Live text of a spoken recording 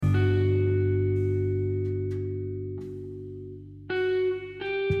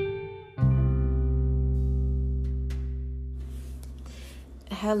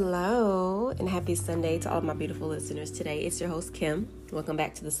Hello and happy Sunday to all of my beautiful listeners. Today it's your host Kim. Welcome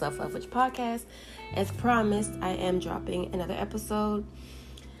back to the Self Love Witch podcast. As promised, I am dropping another episode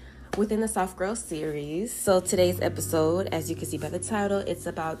within the Soft Girl series. So today's episode, as you can see by the title, it's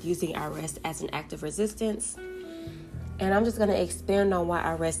about using our rest as an act of resistance. And I'm just going to expand on why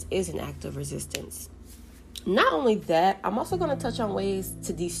our rest is an act of resistance. Not only that, I'm also going to touch on ways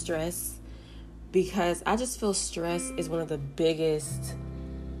to de-stress, because I just feel stress is one of the biggest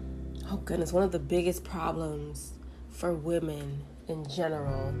problems for women in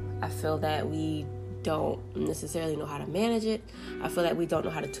general. I feel that we don't necessarily know how to manage it. I feel that we don't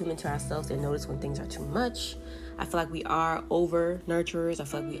know how to tune into ourselves and notice when things are too much. I feel like we are over nurturers. I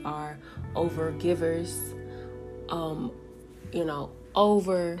feel like we are over givers, over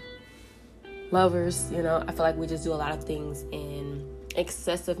lovers. I feel like we just do a lot of things in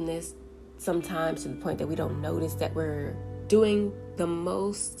excessiveness sometimes, to the point that we don't notice that we're doing the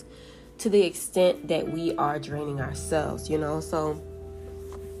most, to the extent that we are draining ourselves, So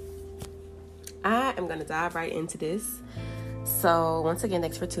I am going to dive right into this. So once again,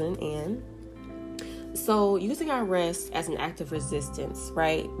 thanks for tuning in. So using our rest as an act of resistance,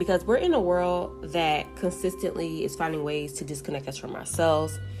 right? Because we're in a world that consistently is finding ways to disconnect us from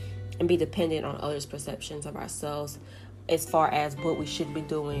ourselves and be dependent on others' perceptions of ourselves, as far as what we should be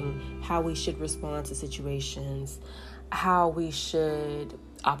doing, how we should respond to situations, how we should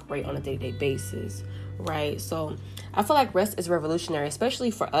operate on a day-to-day basis, right? So I feel like rest is revolutionary, especially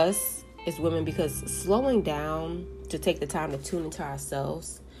for us as women, because slowing down to take the time to tune into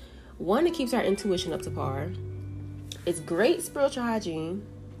ourselves, one, it keeps our intuition up to par. It's great spiritual hygiene,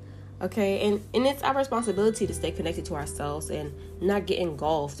 okay? And it's our responsibility to stay connected to ourselves and not get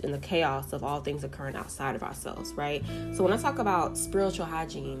engulfed in the chaos of all things occurring outside of ourselves, right? So when I talk about spiritual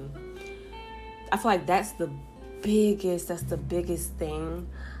hygiene, I feel like that's the biggest thing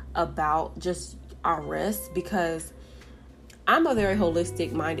about just our rest, because I'm a very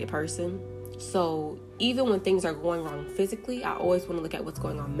holistic minded person. So even when things are going wrong physically, I always want to look at what's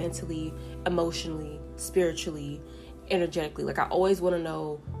going on mentally, emotionally, spiritually, energetically. Like, I always want to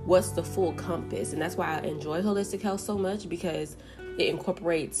know what's the full compass. And that's why I enjoy holistic health so much, because it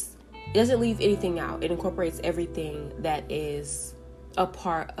doesn't leave anything out. It incorporates everything that is a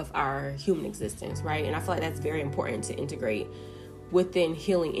part of our human existence, right? And I feel like that's very important to integrate within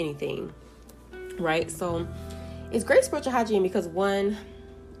healing anything, right? So it's great spiritual hygiene because, one,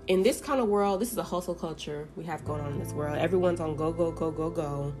 in this kind of world, this is a hustle culture we have going on in this world. Everyone's on go, go, go, go,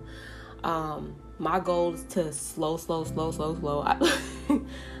 go. My goal is to slow.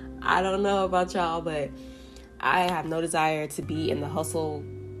 I don't know about y'all, but I have no desire to be in the hustle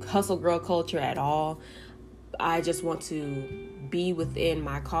girl culture at all. I just want to be within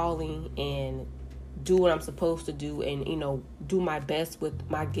my calling and do what I'm supposed to do, and do my best with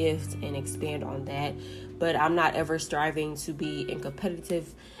my gifts and expand on that. But I'm not ever striving to be in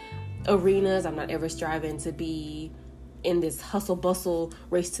competitive arenas. I'm not ever striving to be in this hustle bustle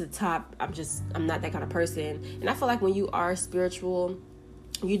race to the top. I'm not that kind of person. And I feel like when you are spiritual,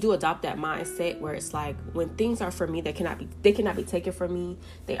 you do adopt that mindset where it's like, when things are for me, they cannot be taken from me.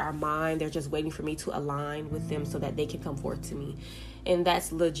 They are mine. They're just waiting for me to align with them so that they can come forth to me. And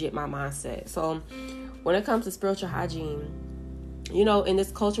that's legit my mindset. So when it comes to spiritual hygiene, in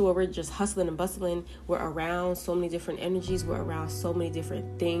this culture where we're just hustling and bustling, we're around so many different energies. We're around so many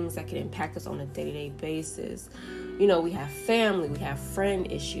different things that can impact us on a day-to-day basis. We have family, we have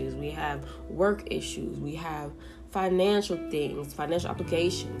friend issues, we have work issues, we have financial things, financial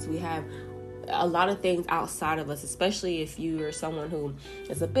obligations. We have a lot of things outside of us, especially if you are someone who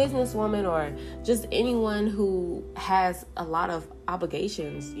is a businesswoman or just anyone who has a lot of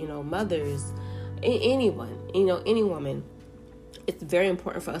obligations, mothers, anyone, any woman. It's very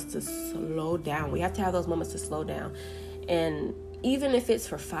important for us to slow down. We have to have those moments to slow down. And even if it's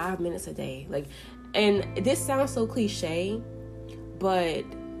for 5 minutes a day, and this sounds so cliche, but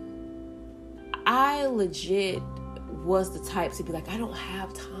I legit was the type to be like, I don't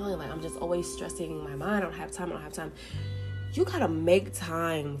have time. I'm just always stressing my mind. I don't have time. You gotta make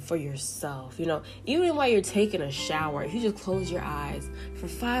time for yourself. Even while you're taking a shower, if you just close your eyes for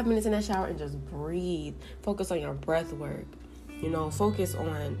 5 minutes in that shower and just breathe, focus on your breath work, focus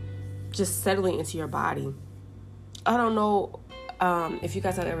on just settling into your body. I don't know if you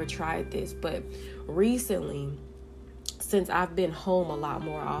guys have ever tried this, but recently, since I've been home a lot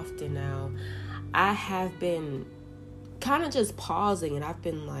more often now, I have been kind of just pausing, and I've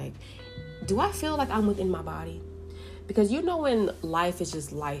been like, do I feel like I'm within my body? Because when life is just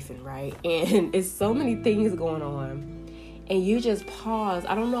lifing, right? And it's so many things going on, and you just pause.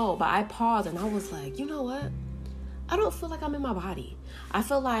 I don't know, but I paused, and I was like, you know what? I don't feel like I'm in my body. I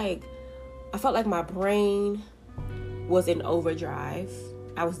felt like my brain was in overdrive.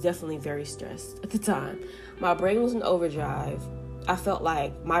 I was definitely very stressed at the time. My brain was in overdrive. I felt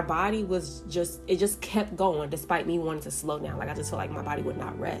like my body was just kept going despite me wanting to slow down. Like, I just felt like my body would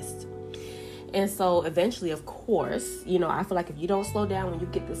not rest. And so eventually, of course, I feel like if you don't slow down when you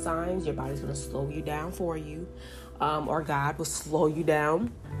get the signs, your body's going to slow you down for you. Or God will slow you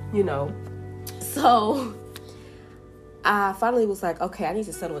down, So I finally was like, okay, I need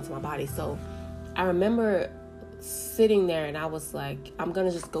to settle into my body. So I remember sitting there and I was like, I'm going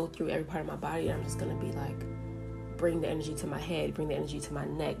to just go through every part of my body. And I'm just going to be like, bring the energy to my head, bring the energy to my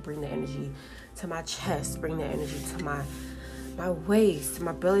neck, bring the energy to my chest, bring the energy to my waist, to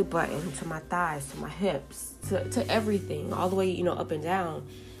my belly button, to my thighs, to my hips, to everything, all the way, up and down,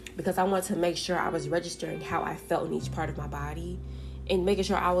 because I wanted to make sure I was registering how I felt in each part of my body and making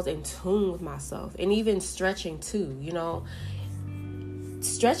sure I was in tune with myself, and even stretching too,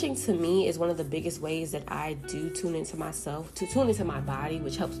 Stretching to me is one of the biggest ways that I do tune into myself, to tune into my body,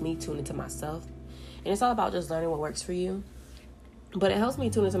 which helps me tune into myself. And it's all about just learning what works for you. But it helps me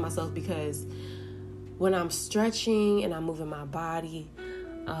tune into myself because when I'm stretching and I'm moving my body,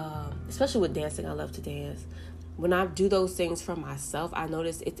 especially with dancing, I love to dance. When I do those things for myself, I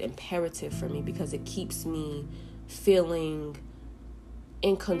notice it's imperative for me because it keeps me feeling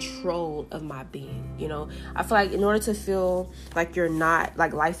in control of my being. I feel like in order to feel like you're not,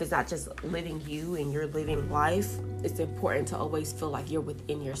 like life is not just living you and you're living life, it's important to always feel like you're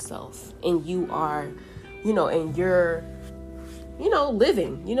within yourself and you are, and you're,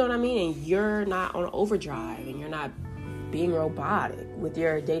 living, you know what I mean? And you're not on overdrive and you're not being robotic with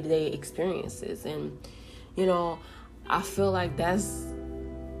your day-to-day experiences. And, I feel like that's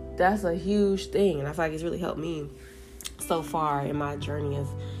a huge thing. And I feel like it's really helped me so far in my journey of,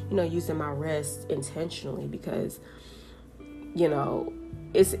 using my rest intentionally, because,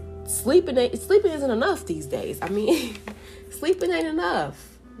 it's sleeping isn't enough these days. I mean, sleeping ain't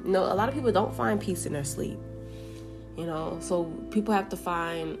enough. A lot of people don't find peace in their sleep, so people have to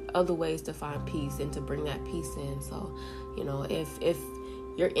find other ways to find peace and to bring that peace in. So, if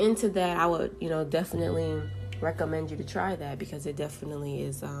you're into that, I would, definitely recommend you to try that, because it definitely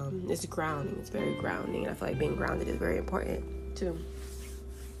is it's grounding. It's very grounding, and I feel like being grounded is very important too.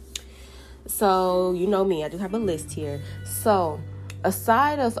 So me, I do have a list here. So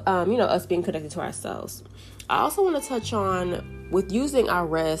aside of us being connected to ourselves, I also want to touch on with using our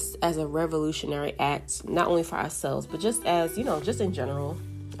rest as a revolutionary act, not only for ourselves but just as just in general.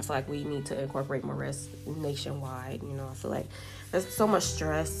 I feel like we need to incorporate more rest nationwide. I feel like there's so much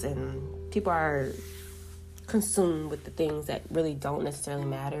stress and people are consumed with the things that really don't necessarily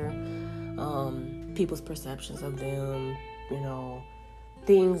matter. People's perceptions of them,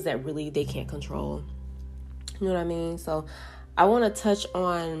 things that really they can't control. You know what I mean? So I want to touch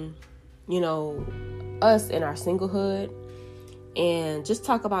on, us in our singlehood, and just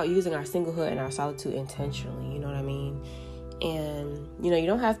talk about using our singlehood and our solitude intentionally. You know what I mean? And, you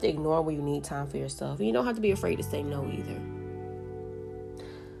don't have to ignore when you need time for yourself. And you don't have to be afraid to say no either.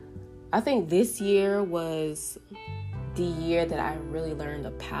 I think this year was the year that I really learned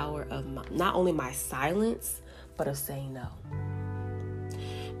the power of not only my silence, but of saying no.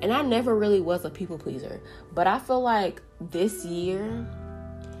 And I never really was a people pleaser, but I feel like this year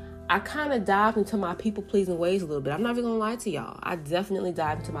I kind of dived into my people pleasing ways a little bit. I'm not even gonna lie to y'all. I definitely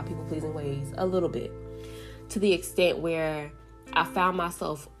dived into my people pleasing ways a little bit, to the extent where I found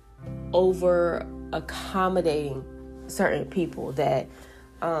myself over accommodating certain people that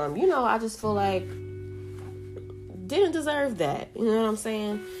I just feel like didn't deserve that. You know what I'm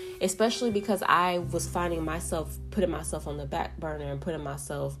saying? Especially because I was finding myself putting myself on the back burner and putting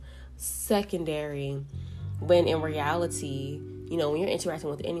myself secondary, when in reality, when you're interacting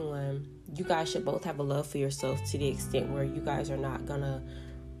with anyone, you guys should both have a love for yourself to the extent where you guys are not gonna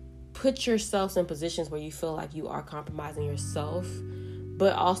put yourselves in positions where you feel like you are compromising yourself,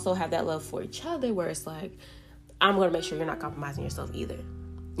 but also have that love for each other where it's like, I'm gonna make sure you're not compromising yourself either.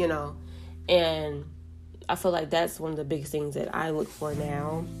 And I feel like that's one of the biggest things that I look for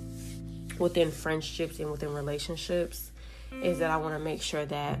now within friendships and within relationships, is that I want to make sure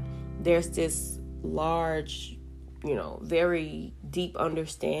that there's this large, very deep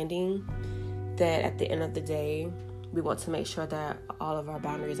understanding that at the end of the day, we want to make sure that all of our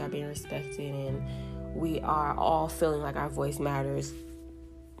boundaries are being respected, and we are all feeling like our voice matters,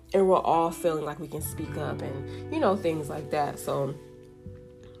 and we're all feeling like we can speak up, and things like that. So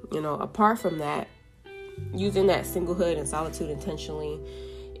apart from that, using that singlehood and solitude intentionally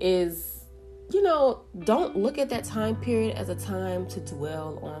is, don't look at that time period as a time to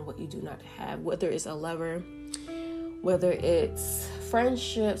dwell on what you do not have, whether it's a lover, whether it's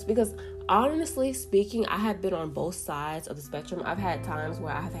friendships, because honestly speaking, I have been on both sides of the spectrum. I've had times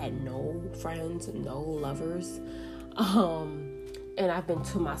where I've had no friends, no lovers, and I've been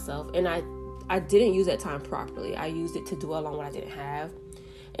to myself, and I didn't use that time properly. I used it to dwell on what I didn't have,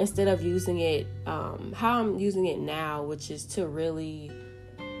 instead of using it how I'm using it now, which is to really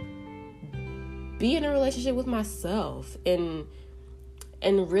be in a relationship with myself and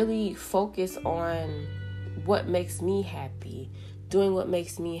really focus on what makes me happy, doing what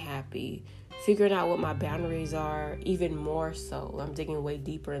makes me happy, figuring out what my boundaries are, even more so. I'm digging way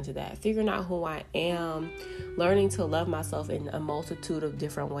deeper into that, figuring out who I am, learning to love myself in a multitude of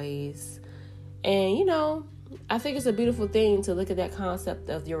different ways. And, you know, I think it's a beautiful thing to look at that concept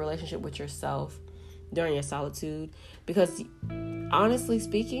of your relationship with yourself during your solitude, because honestly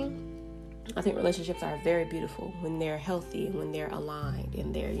speaking, I think relationships are very beautiful when they're healthy, when they're aligned,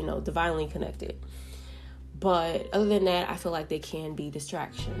 and they're, you know, divinely connected. But other than that, I feel like they can be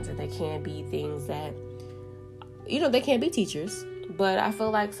distractions, and they can be things that, you know, they can be teachers. But I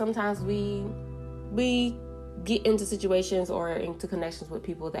feel like sometimes we get into situations or into connections with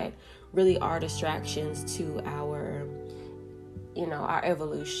people that really are distractions to our, you know, our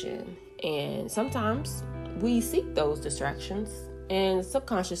evolution. And sometimes we seek those distractions, and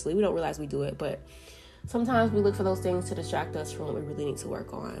subconsciously we don't realize we do it, but sometimes we look for those things to distract us from what we really need to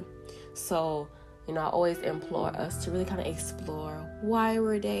work on. So, you know, I always implore us to really kind of explore why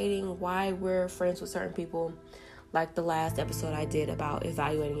we're dating, why we're friends with certain people. Like the last episode I did about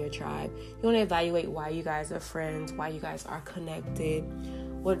evaluating your tribe. You want to evaluate why you guys are friends, why you guys are connected,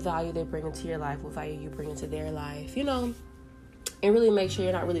 what value they bring into your life, what value you bring into their life, you know, and really make sure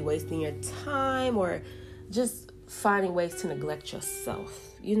you're not really wasting your time or just finding ways to neglect yourself.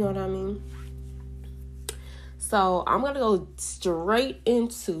 You know what I mean? So I'm going to go straight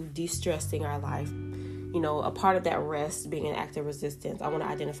into de-stressing our life. You know, a part of that rest being an act of resistance. I want to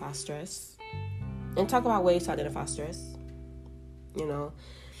identify stress and talk about ways to identify stress, you know,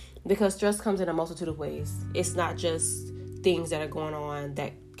 because stress comes in a multitude of ways. It's not just things that are going on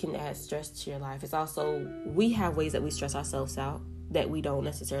that can add stress to your life. It's also, we have ways that we stress ourselves out that we don't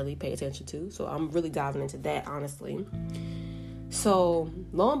necessarily pay attention to. So I'm really diving into that, honestly. So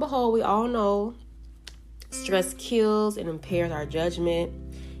lo and behold, we all know stress kills and impairs our judgment.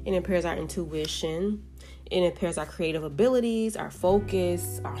 It impairs our intuition. It impairs our creative abilities, our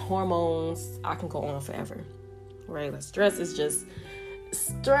focus, our hormones. I can go on forever, right? Like stress is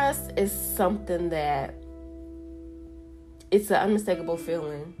something that it's an unmistakable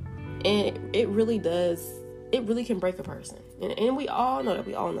feeling, and it really can break a person. And we all know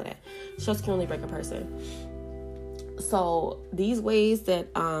that. Stress can really break a person. So these ways that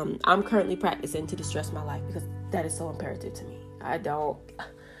I'm currently practicing to de-stress my life, because that is so imperative to me. I'm going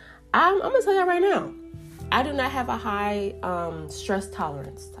to tell y'all right now, I do not have a high stress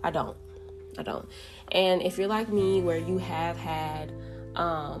tolerance. I don't. And if you're like me, where you have had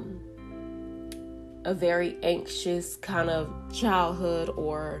a very anxious kind of childhood,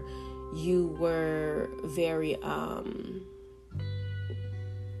 or you were very,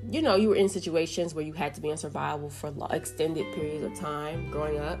 you were in situations where you had to be in survival for extended periods of time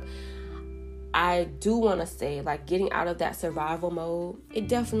growing up, I do want to say, like, getting out of that survival mode, it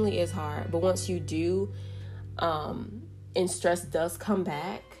definitely is hard. But once you do, and stress does come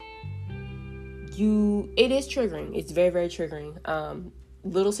back, it is triggering. It's very, very triggering.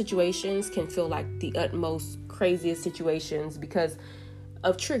 Little situations can feel like the utmost craziest situations because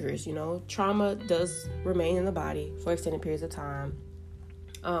of triggers. You know, trauma does remain in the body for extended periods of time.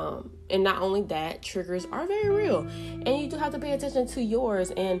 And not only that, triggers are very real, and you do have to pay attention to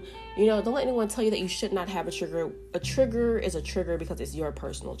yours. And, you know, don't let anyone tell you that you should not have a trigger. A trigger is a trigger because it's your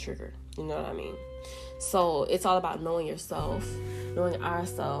personal trigger. You know what I mean? So it's all about knowing yourself, knowing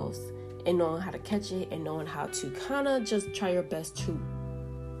ourselves, and knowing how to catch it, and knowing how to kind of just try your best to,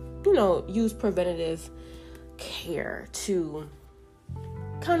 you know, use preventative care to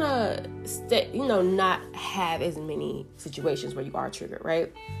kind of not have as many situations where you are triggered,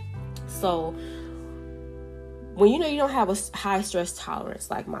 right? So when you know you don't have a high stress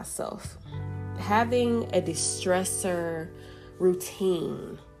tolerance like myself, having a de-stressor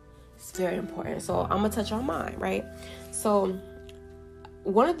routine is very important. So I'm gonna touch on mine, right? So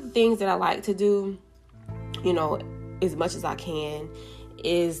one of the things that I like to do, you know, as much as I can,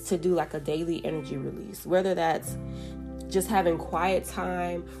 is to do like a daily energy release, whether that's just having quiet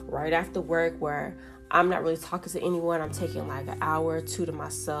time right after work where I'm not really talking to anyone. I'm taking like an hour or two to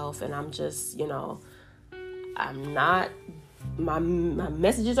myself, and I'm just, you know, I'm not, my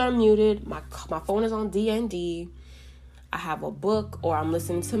messages are muted. My phone is on D&D. I have a book, or I'm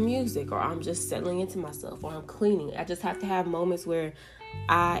listening to music, or I'm just settling into myself, or I'm cleaning. I just have to have moments where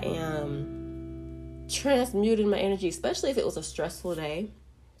I am transmuting my energy, especially if it was a stressful day.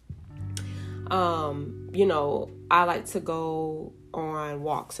 I like to go on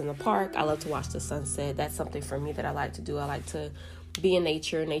walks in the park. I love to watch the sunset. That's something for me that I like to do. I like to be in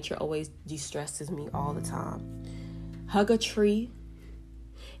nature. Nature always de-stresses me all the time. Hug a tree.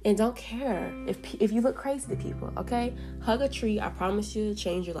 And don't care if you look crazy to people, okay? Hug a tree. I promise you,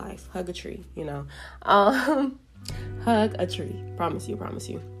 change your life. Hug a tree, Hug a tree. Promise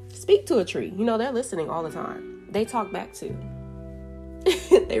you. Speak to a tree. They're listening all the time. They talk back too.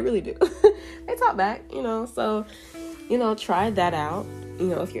 They really do. They talk back, So, try that out,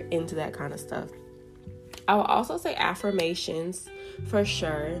 if you're into that kind of stuff. I will also say affirmations for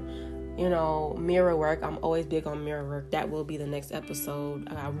sure. Mirror work. I'm always big on mirror work. That will be the next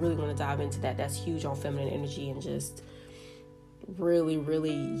episode. I really want to dive into that. That's huge on feminine energy and just really,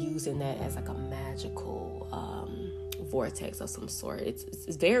 really using that as like a magical vortex of some sort.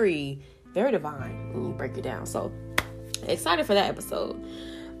 It's very, very divine when you break it down. So excited for that episode.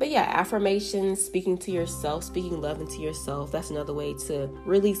 But yeah, affirmations, speaking to yourself, speaking love into yourself. That's another way to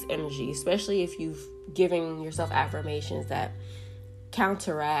release energy, especially if you've given yourself affirmations that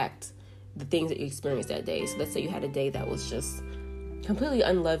counteract the things that you experienced that day. So let's say you had a day that was just completely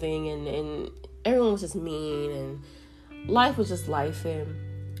unloving and everyone was just mean and life was just life. And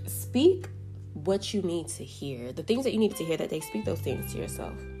speak what you need to hear. The things that you need to hear that day, speak those things to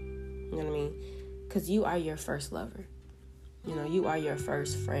yourself. You know what I mean? Because you are your first lover. You are your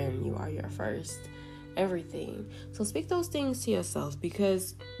first friend. You are your first everything. So speak those things to yourself,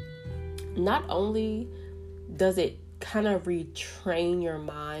 because not only does it kind of retrain your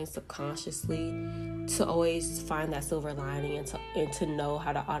mind subconsciously to always find that silver lining and to know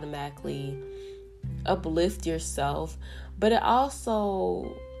how to automatically uplift yourself, but it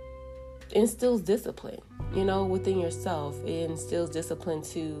also instills discipline, within yourself. It instills discipline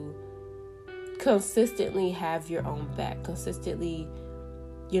to consistently have your own back, consistently,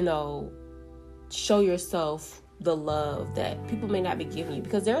 show yourself the love that people may not be giving you,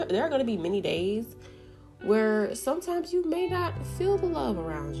 because there are going to be many days where sometimes you may not feel the love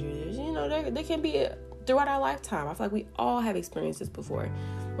around you. There can be throughout our lifetime. I feel like we all have experienced this before,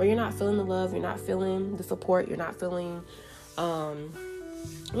 where you're not feeling the love, you're not feeling the support, you're not feeling,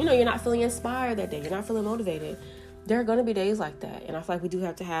 you're not feeling inspired that day, you're not feeling motivated. There are going to be days like that, and I feel like we do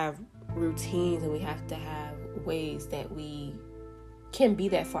have to have routines, and we have to have ways that we can be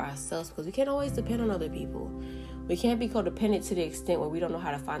that for ourselves, because we can't always depend on other people. We can't be codependent to the extent where we don't know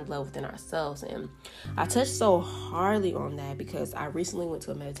how to find love within ourselves. And I touched so hardly on that because I recently went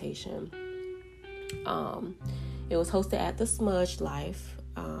to a meditation. It was hosted at the Smudge Life,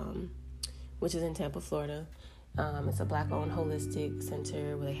 which is in Tampa, Florida. It's a Black-owned holistic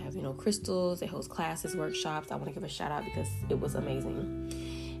center where they have, crystals. They host classes, workshops. I want to give a shout out because it was amazing.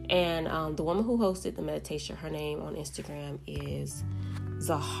 And the woman who hosted the meditation, her name on Instagram is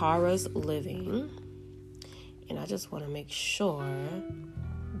Zahara's Living. And I just want to make sure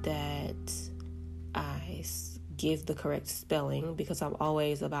that I give the correct spelling, because I'm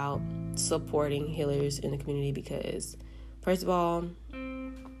always about supporting healers in the community, because first of all,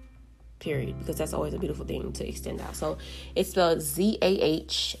 period, because that's always a beautiful thing to extend out. So it's spelled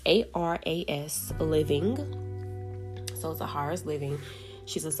Zaharas Living. So Zahara's Living.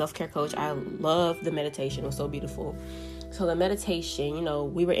 She's a self-care coach. I love the meditation. It was so beautiful. So the meditation,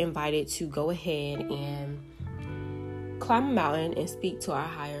 we were invited to go ahead and climb a mountain and speak to our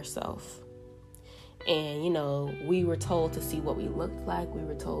higher self. And, we were told to see what we looked like. We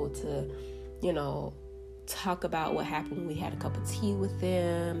were told to, talk about what happened when we had a cup of tea with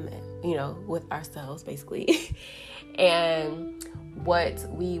them, with ourselves, basically. And what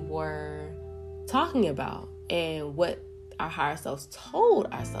we were talking about and what our higher selves told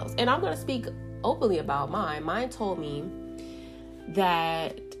ourselves. And I'm going to speak openly about mine. Mine told me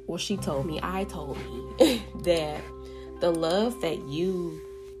that, I told me that the love that you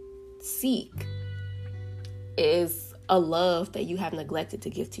seek is a love that you have neglected to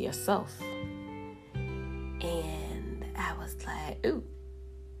give to yourself. And I was like, ooh.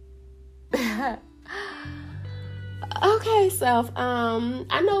 Okay, self.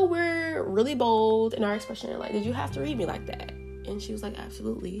 I know we're really bold in our expression. Like, did you have to read me like that? And she was like,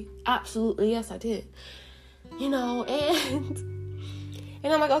 absolutely. Absolutely, yes, I did. And I'm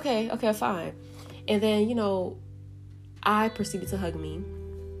like, okay, fine. And then, I proceeded to hug me.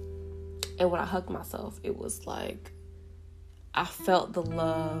 And when I hugged myself, it was like I felt the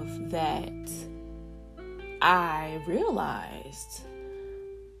love that I realized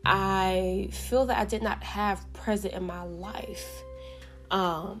I feel that I did not have present in my life.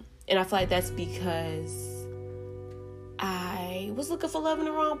 And I feel like that's because I was looking for love in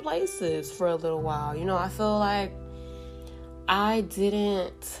the wrong places for a little while. I feel like I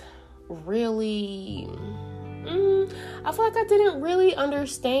didn't really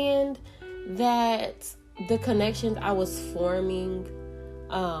understand that the connections I was forming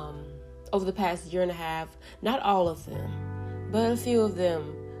over the past year and a half, not all of them, but a few of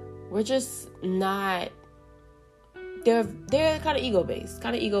them were just not, they're kind of ego-based,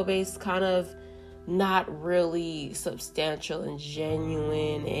 kind of not really substantial and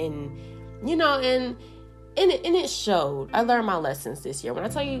genuine, and it showed. I learned my lessons this year. When I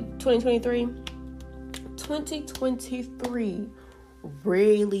tell you 2023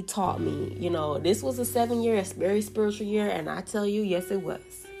 really taught me, this was a 7-year, very spiritual year, and I tell you, yes it was.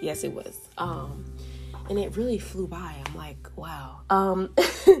 And it really flew by. I'm like, wow.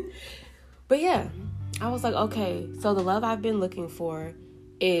 But yeah, I was like, okay, so the love I've been looking for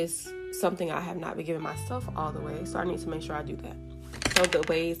is something I have not been giving myself all the way, so I need to make sure I do that. So the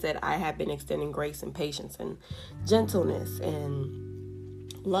ways that I have been extending grace and patience and gentleness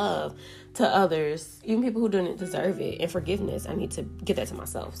and love to others, even people who didn't deserve it, and forgiveness, I need to get that to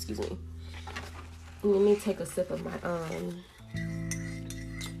myself. Excuse me. Let me take a sip of my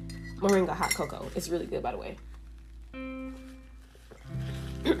Moringa hot cocoa. It's really good, by the way.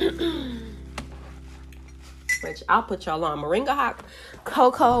 Which I'll put y'all on. Moringa hot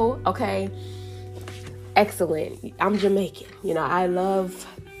cocoa, okay? Excellent. I'm Jamaican. I love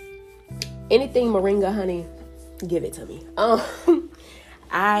anything moringa, honey. Give it to me.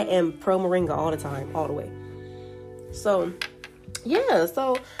 I am pro moringa all the time, all the way. So, yeah.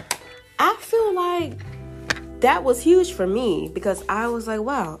 So, I feel like that was huge for me, because I was like,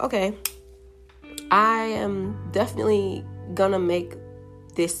 wow, okay. I am definitely gonna make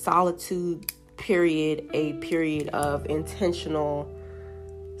this solitude period a period of intentional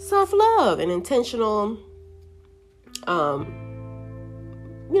self-love and intentional,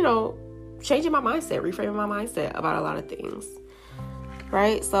 changing my mindset, reframing my mindset about a lot of things,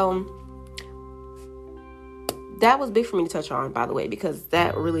 right? So that was big for me to touch on, by the way, because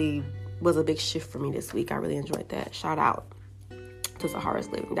that really was a big shift for me this week. I really enjoyed that. Shout out to Sahara's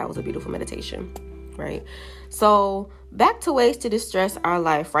Living. That was a beautiful meditation, right? So back to ways to distress our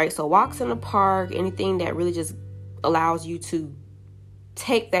life, right? So walks in the park, anything that really just allows you to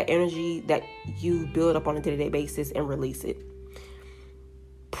take that energy that you build up on a day-to-day basis and release it.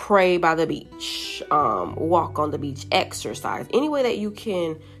 Pray by the beach, walk on the beach, exercise. Any way that you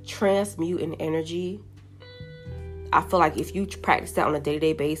can transmute an energy, I feel like if you practice that on a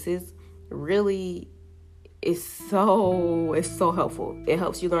day-to-day basis, really it's so helpful. It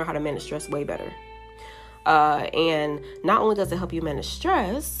helps you learn how to manage stress way better. And not only does it help you manage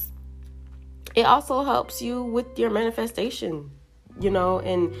stress, it also helps you with your manifestation,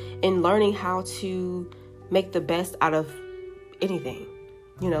 and learning how to make the best out of anything,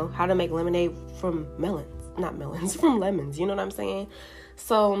 how to make lemonade from from lemons, you know what I'm saying?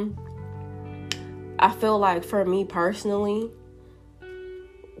 So I feel like for me personally,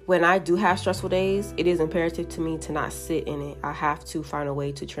 when I do have stressful days, it is imperative to me to not sit in it. I have to find a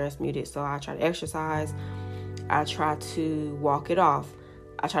way to transmute it. So I try to exercise. I try to walk it off.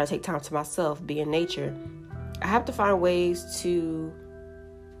 I try to take time to myself, be in nature. I have to find ways to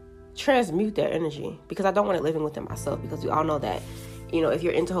transmute that energy, because I don't want it living within myself, because we all know that, if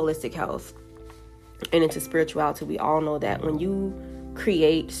you're into holistic health and into spirituality, we all know that when you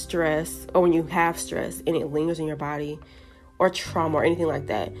create stress, or when you have stress and it lingers in your body, or trauma or anything like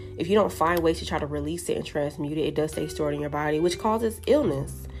that, if you don't find ways to try to release it and transmute it, it does stay stored in your body, which causes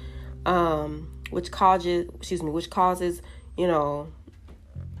illness, which causes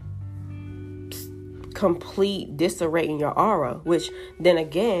complete disarray in your aura, which then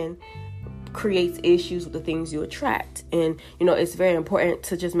again creates issues with the things you attract. And it's very important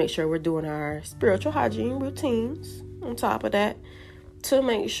to just make sure we're doing our spiritual hygiene routines on top of that, to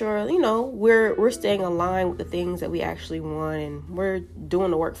make sure, we're staying aligned with the things that we actually want, and we're doing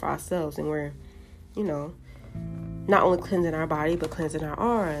the work for ourselves, and we're, not only cleansing our body, but cleansing our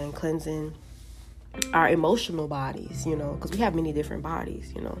aura and cleansing our emotional bodies, because we have many different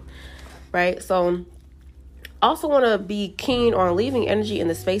bodies, right? So also want to be keen on leaving energy in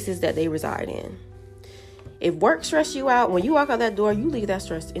the spaces that they reside in. If work stress you out, when you walk out that door, you leave that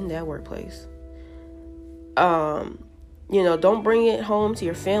stress in that workplace. Don't bring it home to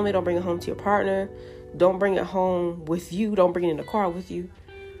your family. Don't bring it home to your partner. Don't bring it home with you. Don't bring it in the car with you.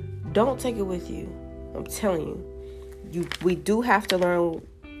 Don't take it with you. I'm telling you. We do have to learn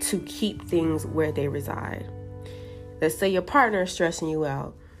to keep things where they reside. Let's say your partner is stressing you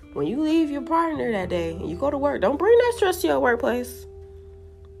out. when you leave your partner that day and you go to work, don't bring that stress to your workplace.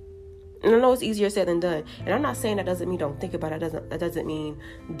 And I know it's easier said than done. And I'm not saying that doesn't mean don't think about it. That doesn't mean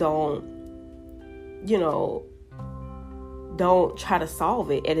don't try to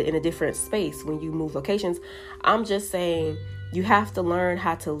solve it in a different space when you move locations. I'm just saying you have to learn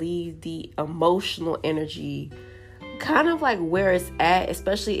how to leave the emotional energy kind of like where it's at,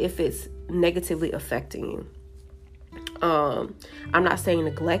 especially if it's negatively affecting you. I'm not saying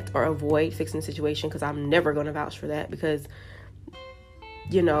neglect or avoid fixing the situation, because I'm never going to vouch for that, because I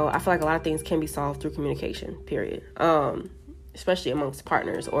feel like a lot of things can be solved through communication, period. Especially amongst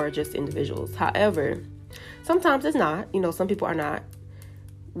partners or just individuals. However, sometimes it's not. Some people are not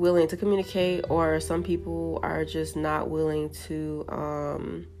willing to communicate, or some people are just not willing to,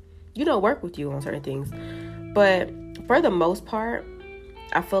 work with you on certain things. But for the most part,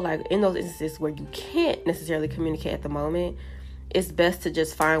 I feel like in those instances where you can't necessarily communicate at the moment, it's best to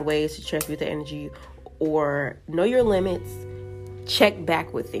just find ways to transmute the energy or know your limits, check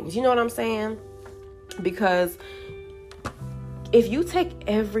back with things. You know what I'm saying? Because if you take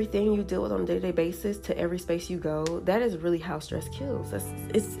everything you deal with on a day-to-day basis to every space you go, that is really how stress kills.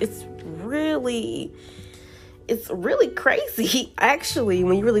 It's really crazy, actually,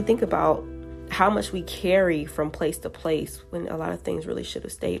 when you really think about how much we carry from place to place when a lot of things really should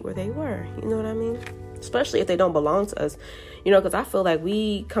have stayed where they were. You know what I mean? Especially if they don't belong to us. Because I feel like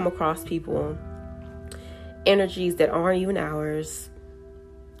we come across people, energies that aren't even ours,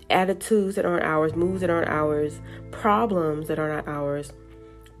 attitudes that aren't ours, moves that aren't ours, problems that are not ours,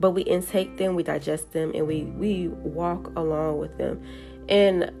 but we intake them, we digest them, and we walk along with them.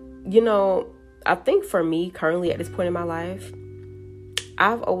 And I think for me currently at this point in my life,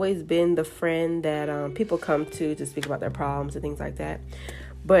 I've always been the friend that people come to speak about their problems and things like that.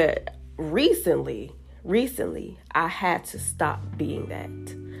 But recently, I had to stop being that,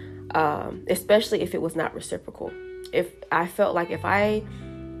 especially if it was not reciprocal. If I felt like if I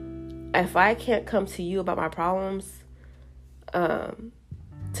can't come to you about my problems to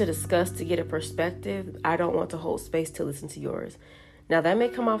discuss, to get a perspective, I don't want to hold space to listen to yours. Now, that may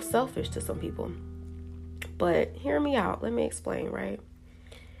come off selfish to some people, but hear me out. Let me explain, right?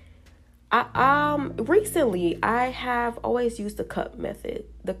 Recently, I have always used the cup method,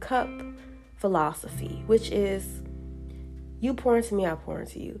 the cup philosophy, which is you pour into me, I pour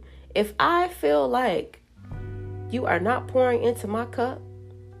into you. If I feel like you are not pouring into my cup,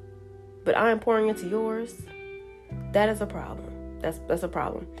 but I am pouring into yours, that is a problem. That's a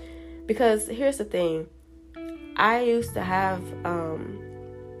problem. Because here's the thing. I used to have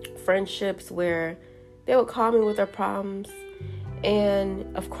friendships where they would call me with their problems.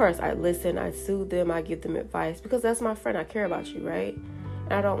 And of course, I listen, I soothe them, I give them advice, because that's my friend. I care about you, right?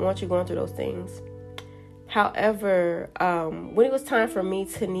 And I don't want you going through those things. However, when it was time for me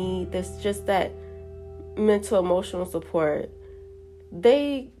to need just that mental, emotional support,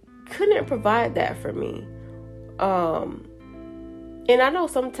 they couldn't provide that for me. And I know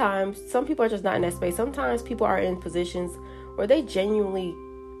sometimes some people are just not in that space. Sometimes people are in positions where they genuinely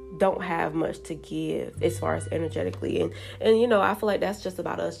don't have much to give as far as energetically. And I feel like that's just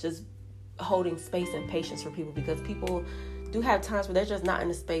about us just holding space and patience for people, because people do have times where they're just not in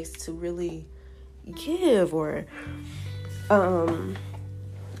the space to really give or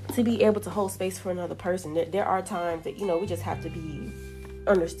to be able to hold space for another person. There are times that, we just have to be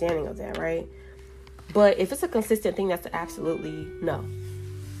understanding of that, right? But if it's a consistent thing, that's absolutely no.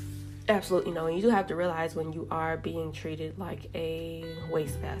 Absolutely no. And you do have to realize when you are being treated like a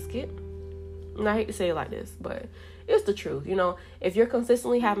wastebasket. And I hate to say it like this, but it's the truth. If you're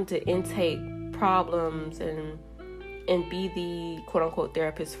consistently having to intake problems and be the quote unquote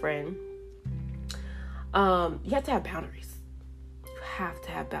therapist friend, you have to have boundaries. You have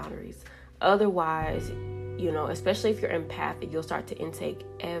to have boundaries. Otherwise, especially if you're empathic, you'll start to intake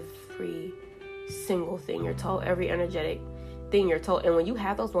every single thing you're told, every energetic thing you're told. And when you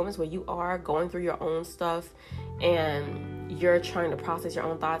have those moments where you are going through your own stuff and you're trying to process your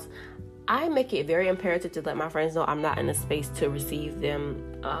own thoughts, I make it very imperative to let my friends know I'm not in a space to receive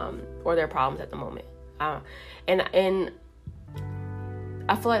them or their problems at the moment. And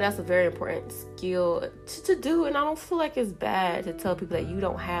I feel like that's a very important skill to do. And I don't feel like it's bad to tell people that you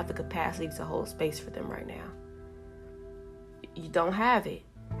don't have the capacity to hold space for them right now. You don't have it.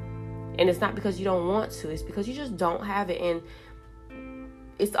 And it's not because you don't want to. It's because you just don't have it. And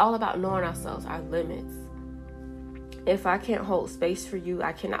it's all about knowing ourselves, our limits. If I can't hold space for you,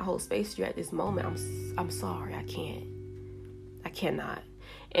 I cannot hold space for you at this moment. I'm sorry. I can't. I cannot.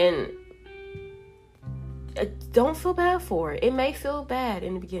 And don't feel bad for it. It may feel bad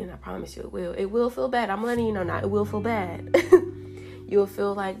in the beginning. I promise you it will. It will feel bad. I'm letting you know now. It will feel bad. You'll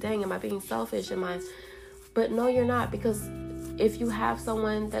feel like, dang, am I being selfish? But no, you're not, because if you have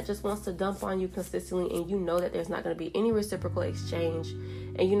someone that just wants to dump on you consistently, and you know that there's not going to be any reciprocal exchange,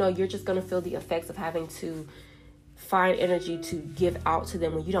 and you know you're just going to feel the effects of having to find energy to give out to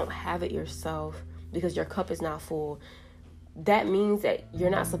them when you don't have it yourself because your cup is not full, that means that you're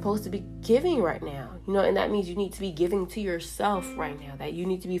not supposed to be giving right now, and that means you need to be giving to yourself right now, that you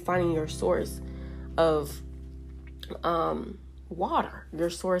need to be finding your source of water, your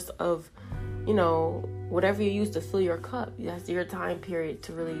source of, whatever you use to fill your cup. That's your time period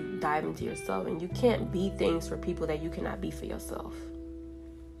to really dive into yourself. And you can't be things for people that you cannot be for yourself.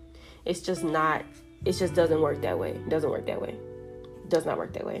 It just doesn't work that way. It doesn't work that way. It does not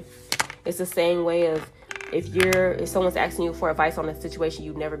work that way. It's the same way of if someone's asking you for advice on a situation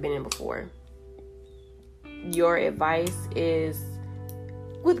you've never been in before. Your advice is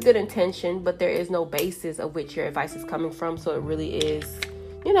with good intention, but there is no basis of which your advice is coming from. So it really is,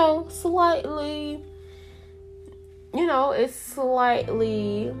 slightly, it's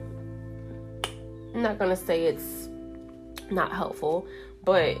slightly, I'm not going to say it's not helpful,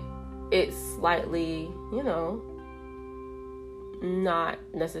 but it's slightly, not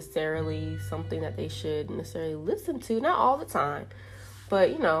necessarily something that they should necessarily listen to. Not all the time, but,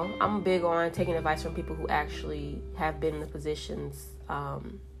 I'm big on taking advice from people who actually have been in the positions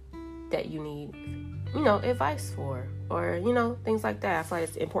that you need, advice for, or, things like that. I feel like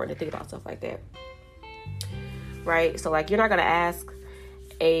it's important to think about stuff like that. Right? So, like, you're not going to ask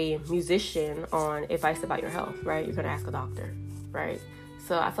a musician on advice about your health, right? You're going to ask a doctor, right?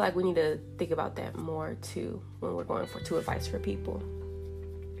 So I feel like we need to think about that more, too, when we're going to advice for people.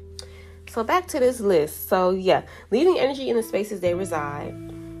 So back to this list. So, yeah, leaving energy in the spaces they reside.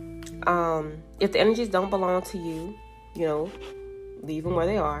 If the energies don't belong to you, leave them where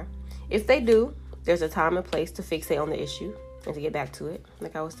they are. If they do, there's a time and place to fixate on the issue and to get back to it,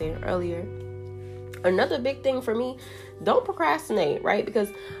 like I was saying earlier. Another big thing for me, don't procrastinate, right? Because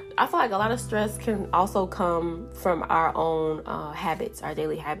I feel like a lot of stress can also come from our own habits, our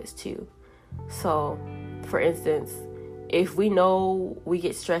daily habits too. So, for instance, if we know we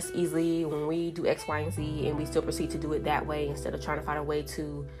get stressed easily when we do X, Y, and Z, and we still proceed to do it that way instead of trying to find a way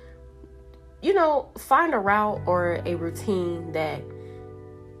to, find a route or a routine that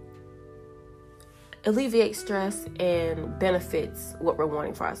alleviates stress and benefits what we're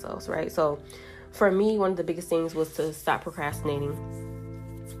wanting for ourselves, right? So for me, one of the biggest things was to stop procrastinating.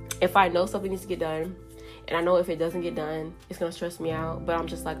 If I know something needs to get done, and I know if it doesn't get done, it's going to stress me out, but I'm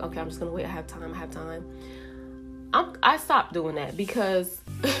just like, okay, I'm just going to wait. I have time. I stopped doing that because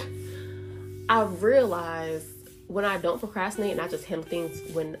I realized when I don't procrastinate and I just handle things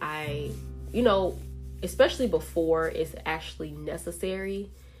when I, especially before it's actually necessary,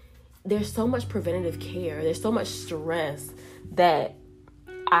 there's so much preventative care. There's so much stress that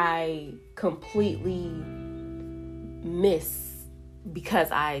I completely miss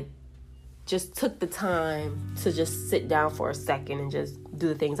because I just took the time to just sit down for a second and just do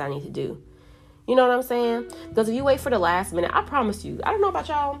the things I need to do. You know what I'm saying? Because if you wait for the last minute, I promise you, I don't know about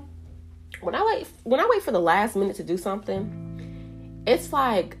y'all, when I wait for the last minute to do something, it's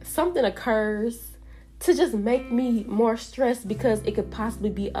like something occurs to just make me more stressed because it could possibly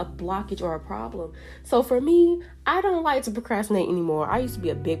be a blockage or a problem. So for me, I don't like to procrastinate anymore. I used to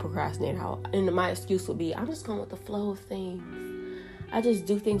be a big procrastinator, and my excuse would be, I'm just going with the flow of things. I just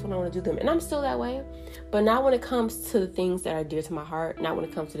do things when I want to do them. And I'm still that way. But not when it comes to the things that are dear to my heart, not when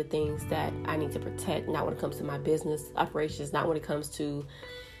it comes to the things that I need to protect, not when it comes to my business operations, not when it comes to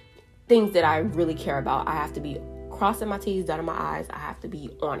things that I really care about. I have to be crossing my T's, dotting my I's. I have to be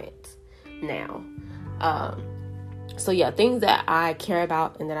on it now. So yeah, things that I care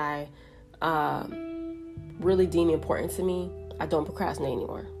about and that I really deem important to me, I don't procrastinate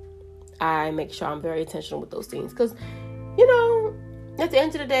anymore. I make sure I'm very intentional with those things because, at the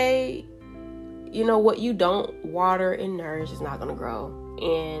end of the day, what you don't water and nourish is not going to grow.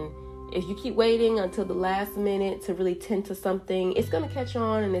 And if you keep waiting until the last minute to really tend to something, it's going to catch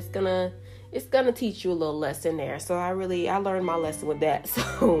on and it's going to teach you a little lesson there. So I learned my lesson with that.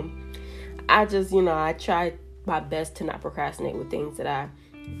 So I just, I try my best to not procrastinate with things that I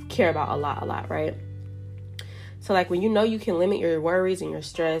care about a lot, right? So like when you can limit your worries and your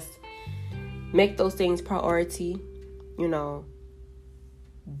stress, make those things priority,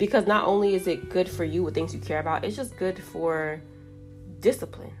 because not only is it good for you with things you care about, it's just good for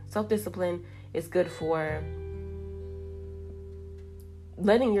discipline. Self-discipline is good for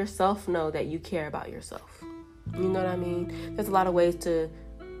letting yourself know that you care about yourself. You know what I mean? There's a lot of ways to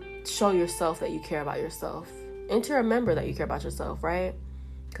show yourself that you care about yourself and to remember that you care about yourself, right?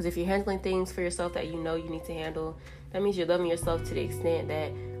 Because if you're handling things for yourself that you know you need to handle, that means you're loving yourself to the extent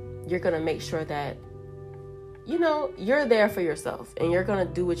that you're going to make sure that, you know, you're there for yourself and you're going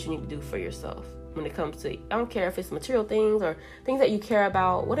to do what you need to do for yourself when it comes to, I don't care if it's material things or things that you care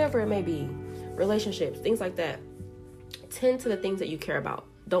about, whatever it may be, relationships, things like that. Tend to the things that you care about.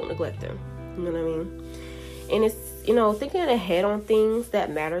 Don't neglect them. You know what I mean? And it's, you know, thinking ahead on things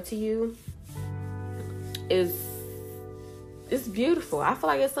that matter to you it's beautiful. I feel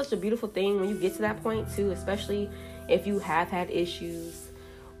like it's such a beautiful thing when you get to that point too, especially if you have had issues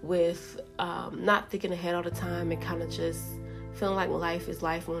with not thinking ahead all the time and kind of just feeling like life is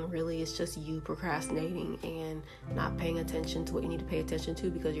life when really it's just you procrastinating and not paying attention to what you need to pay attention to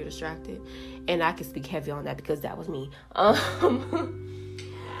because you're distracted. And I can speak heavy on that because that was me.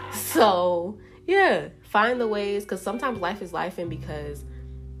 So yeah, find the ways, because sometimes life is life and because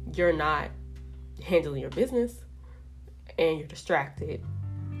you're not handling your business and you're distracted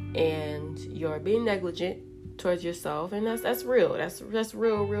and you're being negligent towards yourself, and that's real. That's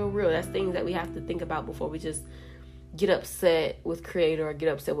real. That's things that we have to think about before we just get upset with Creator or get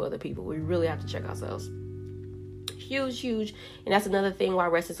upset with other people. We really have to check ourselves. Huge. And that's another thing why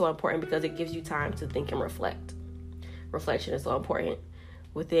rest is so important, because it gives you time to think and reflect. Reflection is so important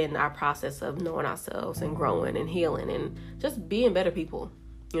within our process of knowing ourselves and growing and healing and just being better people,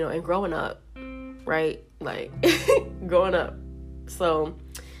 you know, and growing up, right? Like growing up. So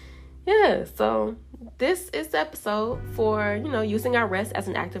yeah, so this is the episode for, you know, using our rest as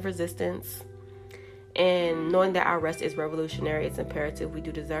an act of resistance and knowing that our rest is revolutionary. It's imperative. We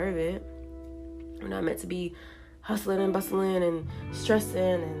do deserve it. We're not meant to be hustling and bustling and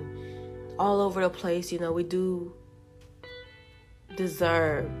stressing and all over the place. You know, we do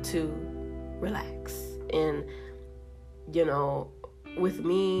deserve to relax. And, you know, with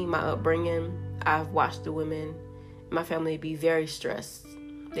me, my upbringing, I've watched the women in my family be very stressed.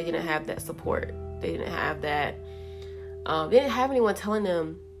 They didn't have that support. They didn't have that. They didn't have anyone telling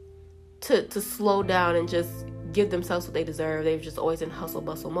them to slow down and just give themselves what they deserve. They were just always in hustle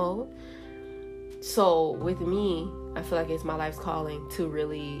bustle mode. So with me, I feel like it's my life's calling to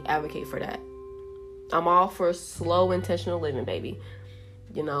really advocate for that. I'm all for slow, intentional living, baby.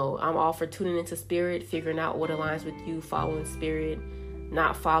 You know, I'm all for tuning into spirit, figuring out what aligns with you, following spirit,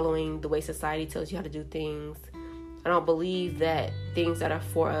 not following the way society tells you how to do things. I don't believe that things that are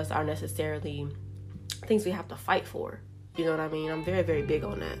for us are necessarily things we have to fight for. You know what I mean? I'm very, very big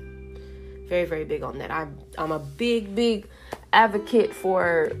on that. Very, very big on that. I'm a big advocate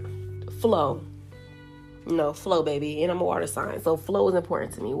for flow. You know, flow, baby. And I'm a water sign. So flow is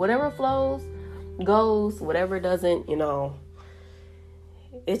important to me. Whatever flows, goes. Whatever doesn't, you know,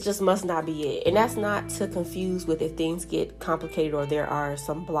 it just must not be it. And that's not to confuse with if things get complicated or there are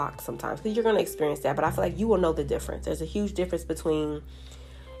some blocks sometimes, because you're going to experience that. But I feel like you will know the difference. There's a huge difference between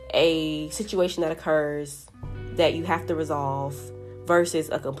a situation that occurs that you have to resolve versus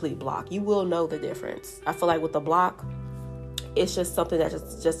a complete block. You will know the difference. I feel like with the block, it's just something that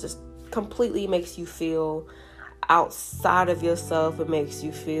just completely makes you feel outside of yourself. It makes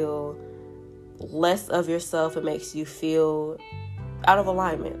you feel less of yourself. It makes you feel out of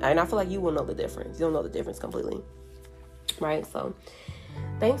alignment. And I feel like you will know the difference. You'll know the difference completely. Right? So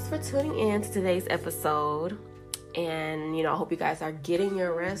thanks for tuning in to today's episode. And, you know, I hope you guys are getting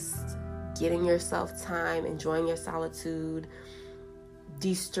your rest, getting yourself time, enjoying your solitude,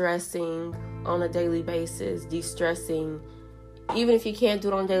 de-stressing on a daily basis, de-stressing, even if you can't do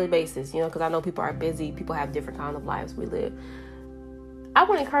it on a daily basis, you know, because I know people are busy. People have different kinds of lives we live. I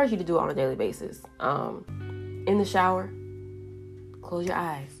want to encourage you to do it on a daily basis. In the shower, close your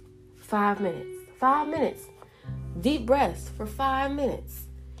eyes. 5 minutes. 5 minutes. Deep breaths for 5 minutes.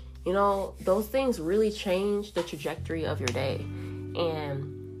 You know, those things really change the trajectory of your day.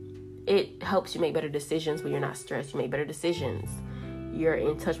 And it helps you make better decisions when you're not stressed. You make better decisions. You're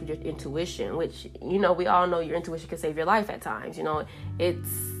in touch with your intuition, which, you know, we all know your intuition can save your life at times. You know, it's,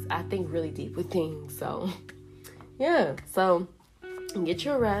 I think, really deep with things. So, yeah. So, get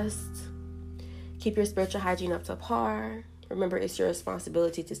your rest. Keep your spiritual hygiene up to par. Remember, it's your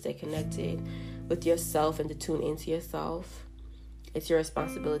responsibility to stay connected with yourself and to tune into yourself. It's your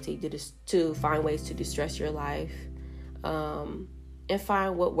responsibility to find ways to distress your life, and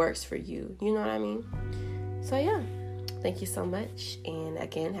find what works for you. You know what I mean? So, yeah. Thank you so much. And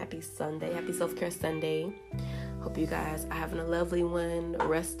again, happy Sunday. Happy Self-Care Sunday. Hope you guys are having a lovely one.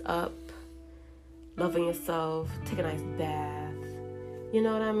 Rest up. Loving yourself. Take a nice bath. You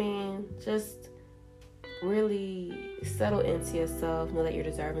know what I mean? Just really settle into yourself. Know that you're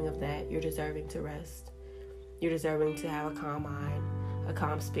deserving of that. You're deserving to rest. You're deserving to have a calm mind, a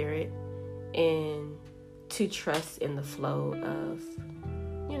calm spirit, and to trust in the flow of,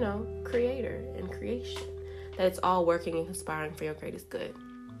 creator and creation. That it's all working and conspiring for your greatest good.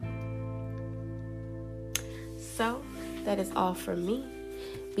 So, that is all from me.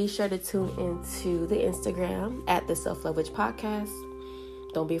 Be sure to tune into the Instagram at the Self Love Witch Podcast.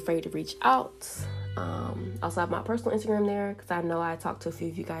 Don't be afraid to reach out. Also have my personal Instagram there because I know I talked to a few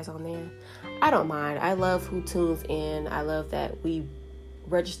of you guys on there. I don't mind. I love who tunes in. I love that we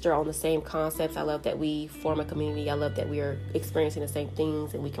register on the same concepts. I love that we form a community. I love that we are experiencing the same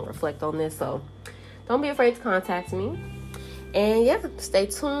things and we can reflect on this. So don't be afraid to contact me. And yeah, stay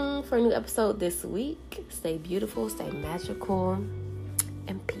tuned for a new episode this week. Stay beautiful, stay magical.